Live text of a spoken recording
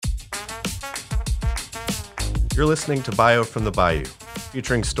You're listening to Bio from the Bayou,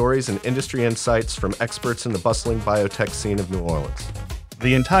 featuring stories and industry insights from experts in the bustling biotech scene of New Orleans.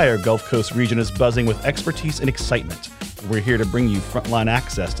 The entire Gulf Coast region is buzzing with expertise and excitement. We're here to bring you frontline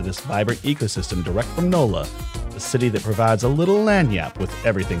access to this vibrant ecosystem direct from NOLA, the city that provides a little lagniappe with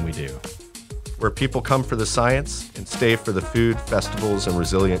everything we do. Where people come for the science and stay for the food, festivals, and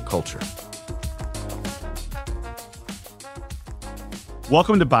resilient culture.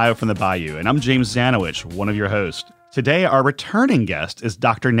 Welcome to Bio from the Bayou, and I'm James Zanewicz, one of your hosts. Today, our returning guest is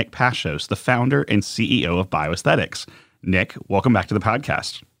Dr. Nick Pashos, the founder and CEO of BioAesthetics. Nick, welcome back to the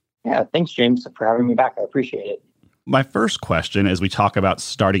podcast. Yeah, thanks, James, for having me back. I appreciate it. My first question, as we talk about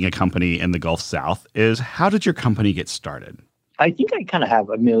starting a company in the Gulf South, is how did your company get started? I think I kind of have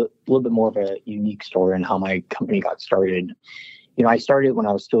a little bit more of a unique story on how my company got started. You know, I started when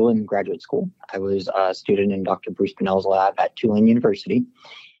I was still in graduate school. I was a student in Dr. Bruce Pinnell's lab at Tulane University.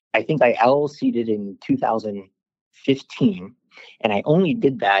 I think I LLC'd it in 2015, and I only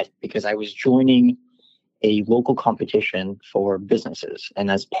did that because I was joining a local competition for businesses. And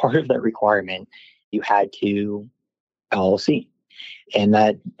as part of that requirement, you had to LLC. And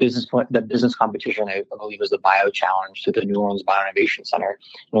that business competition, I believe, was the Bio Challenge to the New Orleans Bio Innovation Center.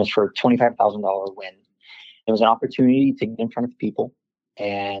 And it was for a $25,000 win. It was an opportunity to get in front of people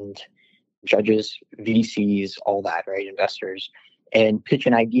and judges, VCs, all that, right? Investors, and pitch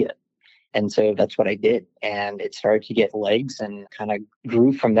an idea. And so that's what I did. And it started to get legs and kind of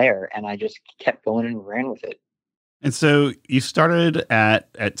grew from there. And I just kept going and ran with it. And so you started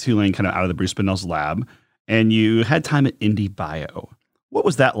at Tulane, kind of out of the Bruce Pinnell's lab, and you had time at IndieBio. What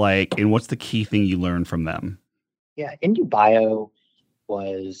was that like? And what's the key thing you learned from them? Yeah, IndieBio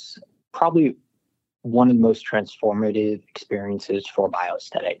was probably one of the most transformative experiences for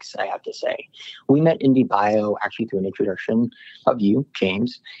bioaesthetics, I have to say. We met IndieBio actually through an introduction of you,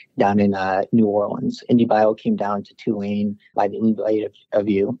 James, down in New Orleans. IndieBio came down to Tulane by the invite of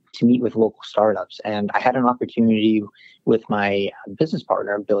you to meet with local startups. And I had an opportunity with my business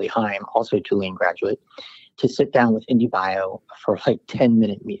partner, Billy Heim, also a Tulane graduate, to sit down with IndieBio for like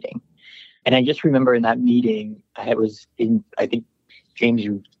 10-minute meeting. And I just remember in that meeting, I think, James,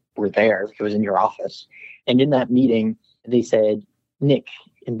 you were there. It was in your office. And in that meeting, they said, Nick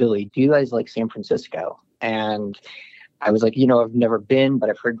and Billy, do you guys like San Francisco? And I was like, I've never been, but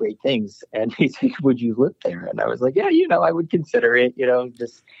I've heard great things. And they said, would you live there? And I was like, yeah, I would consider it,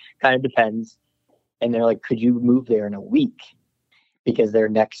 just kind of depends. And they're like, could you move there in a week? Because their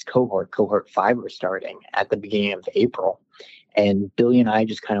next cohort 5, were starting at the beginning of April. And Billy and I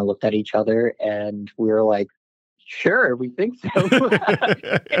just kind of looked at each other and we were like, sure, we think so. At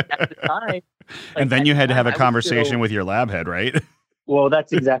the time, and then you had to have a conversation with your lab head, right? Well,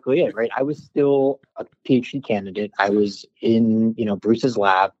 that's exactly it, right? I was still a PhD candidate. I was in, Bruce's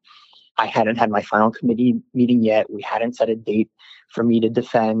lab. I hadn't had my final committee meeting yet. We hadn't set a date for me to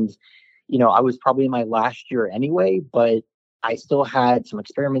defend. I was probably in my last year anyway, but I still had some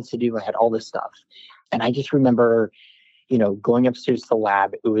experiments to do. I had all this stuff. And I just remember, going upstairs to the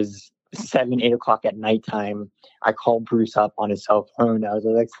lab. It was 7, 8 o'clock at nighttime. I called Bruce up on his cell phone. I was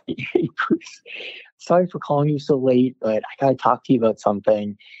like, hey, Bruce, sorry for calling you so late, but I got to talk to you about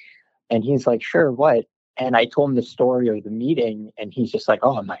something. And he's like, sure, what? And I told him the story of the meeting, and he's just like,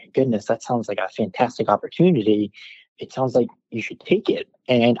 oh, my goodness, that sounds like a fantastic opportunity. It sounds like you should take it.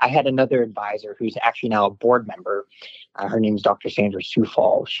 And I had another advisor who's actually now a board member. Her name's Dr. Sandra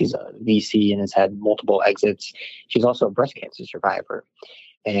Sufall. She's a VC and has had multiple exits. She's also a breast cancer survivor.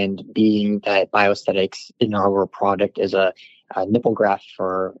 And being that BioAesthetics' inaugural product is a nipple graft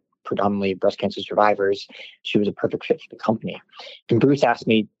for predominantly breast cancer survivors, she was a perfect fit for the company. And Bruce asked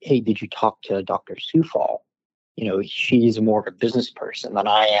me, hey, did you talk to Dr. Sufall? She's more of a business person than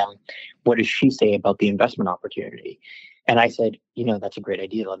I am. What does she say about the investment opportunity? And I said, that's a great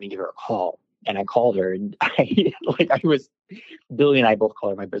idea. Let me give her a call. And I called her, and Billy and I both call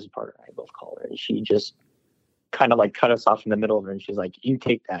her, my business partner and I both call her, and she just kind of like cut us off in the middle of it. And she's like, you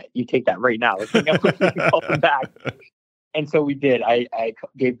take that right now. Let's call them back. And so we did. I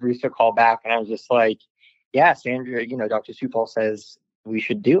gave Bruce a call back, and I was just like, yeah, Sandra, Dr. Sufall says we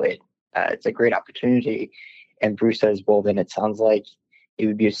should do it. It's a great opportunity. And Bruce says, well, then it sounds like it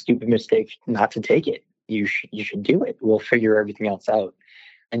would be a stupid mistake not to take it. You should do it. We'll figure everything else out.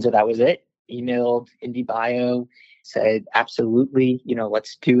 And so that was it. Emailed IndieBio, said, absolutely,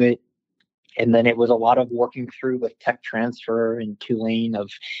 let's do it. And then it was a lot of working through with tech transfer in Tulane of,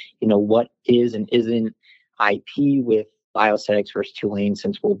 what is and isn't IP with BioAesthetics versus Tulane,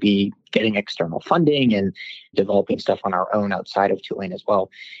 since we'll be getting external funding and developing stuff on our own outside of Tulane as well.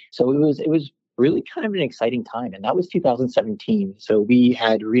 So it was really kind of an exciting time. And that was 2017. So we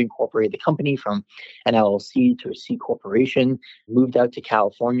had reincorporated the company from an LLC to a C corporation, moved out to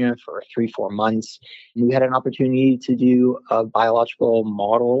California for 3-4 months. And we had an opportunity to do a biological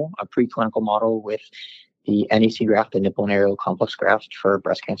model, a preclinical model with the NEC graft, the nipple and areola complex graft for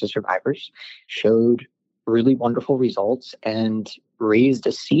breast cancer survivors, showed really wonderful results and raised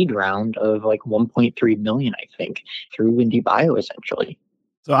a seed round of like 1.3 million, I think, through IndieBio essentially.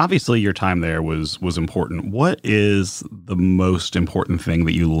 So obviously your time there was important. What is the most important thing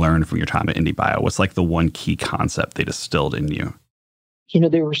that you learned from your time at IndieBio? What's like the one key concept they distilled in you?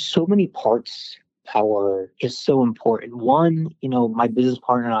 There were so many parts that were just so important. One, my business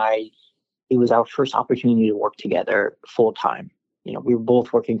partner and I, it was our first opportunity to work together full time. We were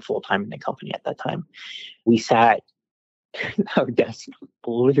both working full time in the company at that time. We sat, our desks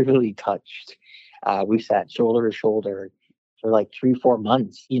literally touched. We sat shoulder to shoulder for like 3-4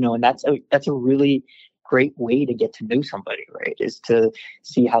 months, and that's a really great way to get to know somebody, right? Is to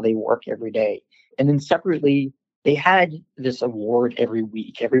see how they work every day. And then separately, they had this award every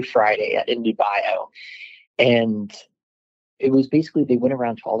week, every Friday at IndieBio. And it was basically, they went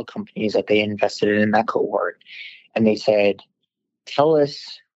around to all the companies that they invested in that cohort. And they said, tell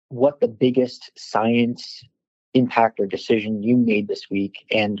us what the biggest science impact or decision you made this week,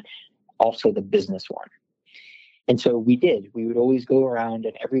 and also the business one. And so we did. We would always go around,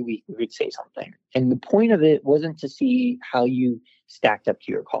 and every week we would say something. And the point of it wasn't to see how you stacked up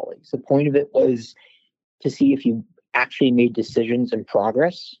to your colleagues. The point of it was to see if you actually made decisions and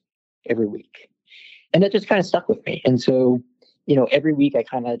progress every week. And that just kind of stuck with me. And so, every week I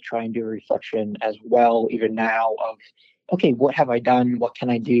kind of try and do a reflection as well, even now, of, okay, what have I done? What can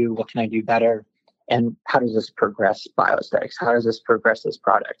I do? What can I do better? And how does this progress BioAesthetics? How does this progress this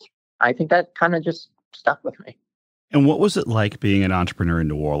product? I think that kind of just stuck with me. And what was it like being an entrepreneur in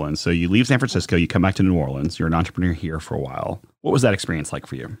New Orleans? So you leave San Francisco, you come back to New Orleans, you're an entrepreneur here for a while. What was that experience like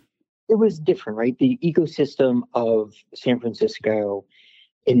for you? It was different, right? The ecosystem of San Francisco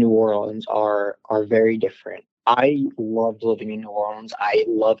and New Orleans are very different. I loved living in New Orleans. I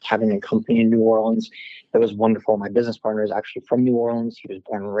loved having a company in New Orleans. That was wonderful. My business partner is actually from New Orleans. He was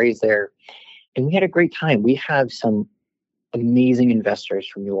born and raised there. And we had a great time. We have some amazing investors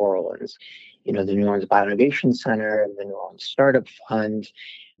from New Orleans. The New Orleans Bioinnovation Center, the New Orleans Startup Fund,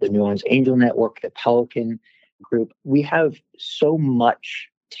 the New Orleans Angel Network, the Pelican Group. We have so much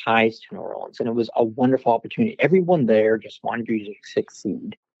ties to New Orleans, and it was a wonderful opportunity. Everyone there just wanted you to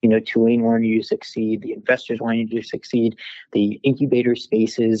succeed. Tulane wanted you to succeed. The investors wanted you to succeed. The incubator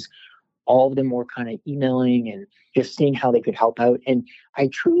spaces, all of them were kind of emailing and just seeing how they could help out. And I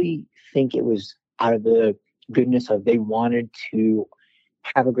truly think it was out of the goodness of, they wanted to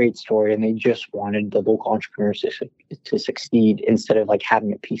have a great story, and they just wanted the local entrepreneurs to succeed instead of like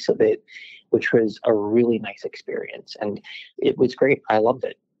having a piece of it, which was a really nice experience. And it was great. I loved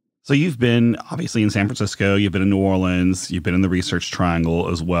it. So you've been obviously in San Francisco, you've been in New Orleans, you've been in the Research Triangle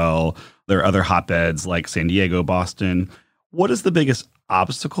as well. There are other hotbeds like San Diego, Boston. What is the biggest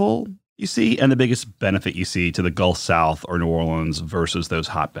obstacle you see and the biggest benefit you see to the Gulf South or New Orleans versus those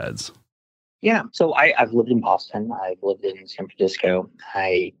hotbeds? Yeah, so I've lived in Boston. I've lived in San Francisco.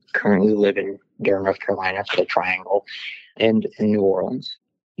 I currently live in Durham, North Carolina, for the Triangle, and in New Orleans.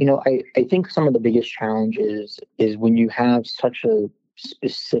 I think some of the biggest challenges is when you have such a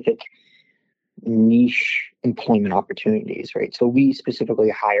specific niche employment opportunities, right? So we specifically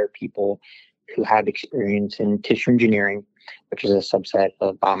hire people who have experience in tissue engineering, which is a subset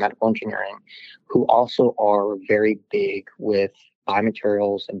of biomedical engineering, who also are very big with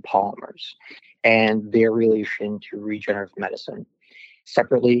biomaterials and polymers and their relation to regenerative medicine.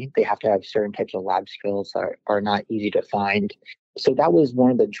 Separately, they have to have certain types of lab skills that are not easy to find. So that was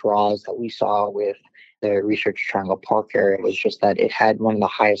one of the draws that we saw with the Research Triangle Park area, was just that it had one of the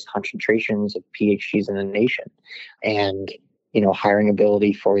highest concentrations of PhDs in the nation. And, hiring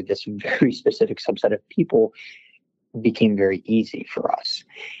ability for this very specific subset of people became very easy for us.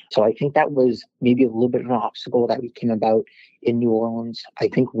 So I think that was maybe a little bit of an obstacle that came about in New Orleans. I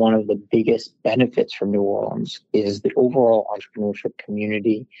think one of the biggest benefits from New Orleans is the overall entrepreneurship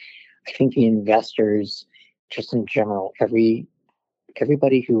community. I think the investors, just in general, everybody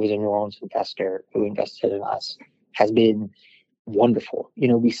who was a New Orleans investor who invested in us has been wonderful.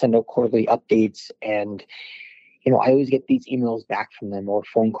 We send out quarterly updates, and I always get these emails back from them, or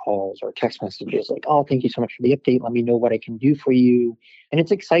phone calls or text messages like, oh, thank you so much for the update. Let me know what I can do for you. And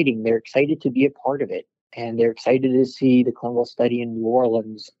it's exciting. They're excited to be a part of it. And they're excited to see the clinical study in New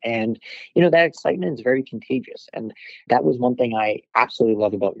Orleans. And, that excitement is very contagious. And that was one thing I absolutely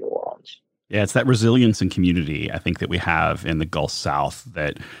love about New Orleans. Yeah, it's that resilience and community, I think, that we have in the Gulf South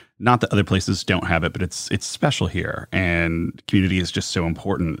that Not that other places don't have it, but it's special here, and community is just so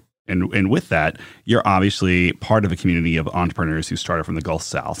important. And with that, you're obviously part of a community of entrepreneurs who started from the Gulf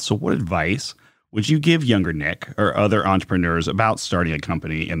South. So what advice would you give younger Nick or other entrepreneurs about starting a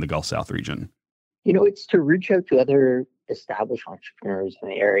company in the Gulf South region? It's to reach out to other established entrepreneurs in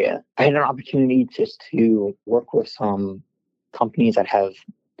the area. I had an opportunity just to work with some companies that have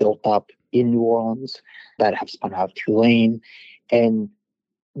built up in New Orleans, that have spun out of Tulane, and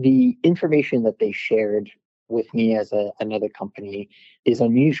the information that they shared with me as another company is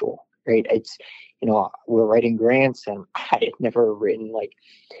unusual, right? It's, we're writing grants, and I had never written like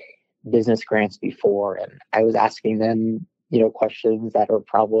business grants before. And I was asking them, questions that are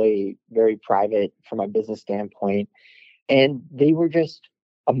probably very private from a business standpoint. And they were just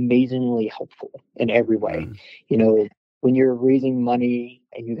amazingly helpful in every way. When you're raising money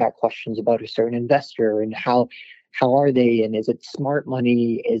and you got questions about a certain investor and how are they, and is it smart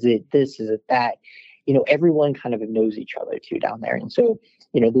money? Is it this? Is it that? Everyone kind of knows each other too down there. And so,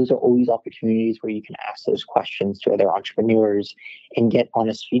 those are always opportunities where you can ask those questions to other entrepreneurs and get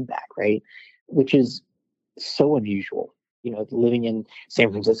honest feedback, right? Which is so unusual. Living in San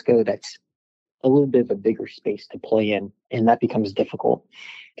Francisco, that's a little bit of a bigger space to play in, and that becomes difficult.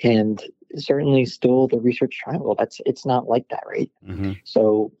 And certainly still the Research Triangle, it's not like that, right? Mm-hmm.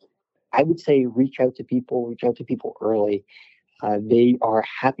 So I would say reach out to people early. They are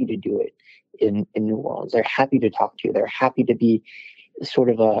happy to do it in New Orleans. They're happy to talk to you. They're happy to be sort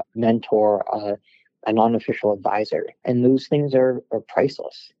of a mentor, a non-official advisor. And those things are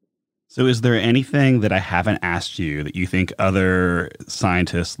priceless. So is there anything that I haven't asked you that you think other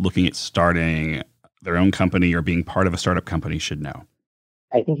scientists looking at starting their own company or being part of a startup company should know?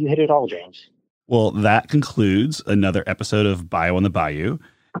 I think you hit it all, James. Well, that concludes another episode of Bio on the Bayou.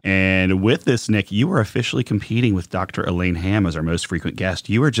 And with this, Nick, you are officially competing with Dr. Elaine Ham as our most frequent guest.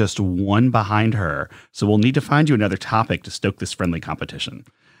 You are just one behind her. So we'll need to find you another topic to stoke this friendly competition.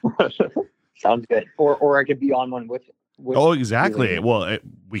 Sounds good. Or I could be on one with oh, exactly. Well,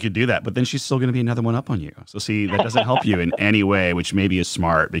 we could do that, but then she's still going to be another one up on you. So see, that doesn't help you in any way, which maybe is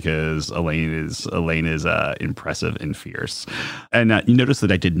smart because Elaine is impressive and fierce. And you notice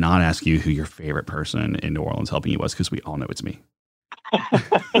that I did not ask you who your favorite person in New Orleans helping you was, because we all know it's me.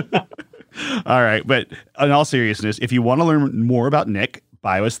 All right. But in all seriousness, if you want to learn more about Nick,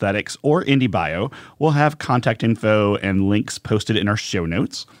 BioAesthetics, or IndieBio, we'll have contact info and links posted in our show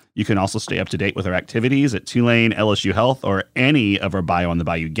notes. You can also stay up to date with our activities at Tulane, LSU Health, or any of our Bio on the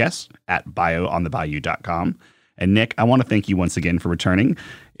Bayou guests at bioonthebayou.com. And Nick, I want to thank you once again for returning.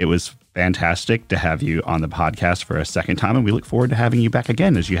 It was fantastic to have you on the podcast for a second time, and we look forward to having you back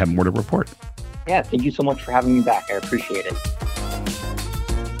again as you have more to report. Yeah, thank you so much for having me back. I appreciate it.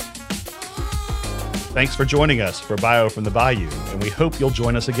 Thanks for joining us for Bio from the Bayou, and we hope you'll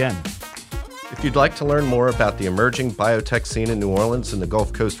join us again. If you'd like to learn more about the emerging biotech scene in New Orleans and the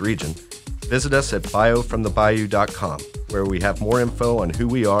Gulf Coast region, visit us at biofromthebayou.com, where we have more info on who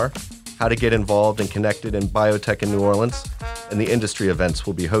we are, how to get involved and connected in biotech in New Orleans, and the industry events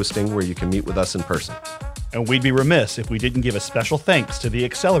we'll be hosting where you can meet with us in person. And we'd be remiss if we didn't give a special thanks to the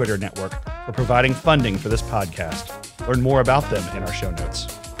Accelerator Network for providing funding for this podcast. Learn more about them in our show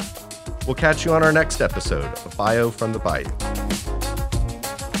notes. We'll catch you on our next episode of Bio from the Bayou.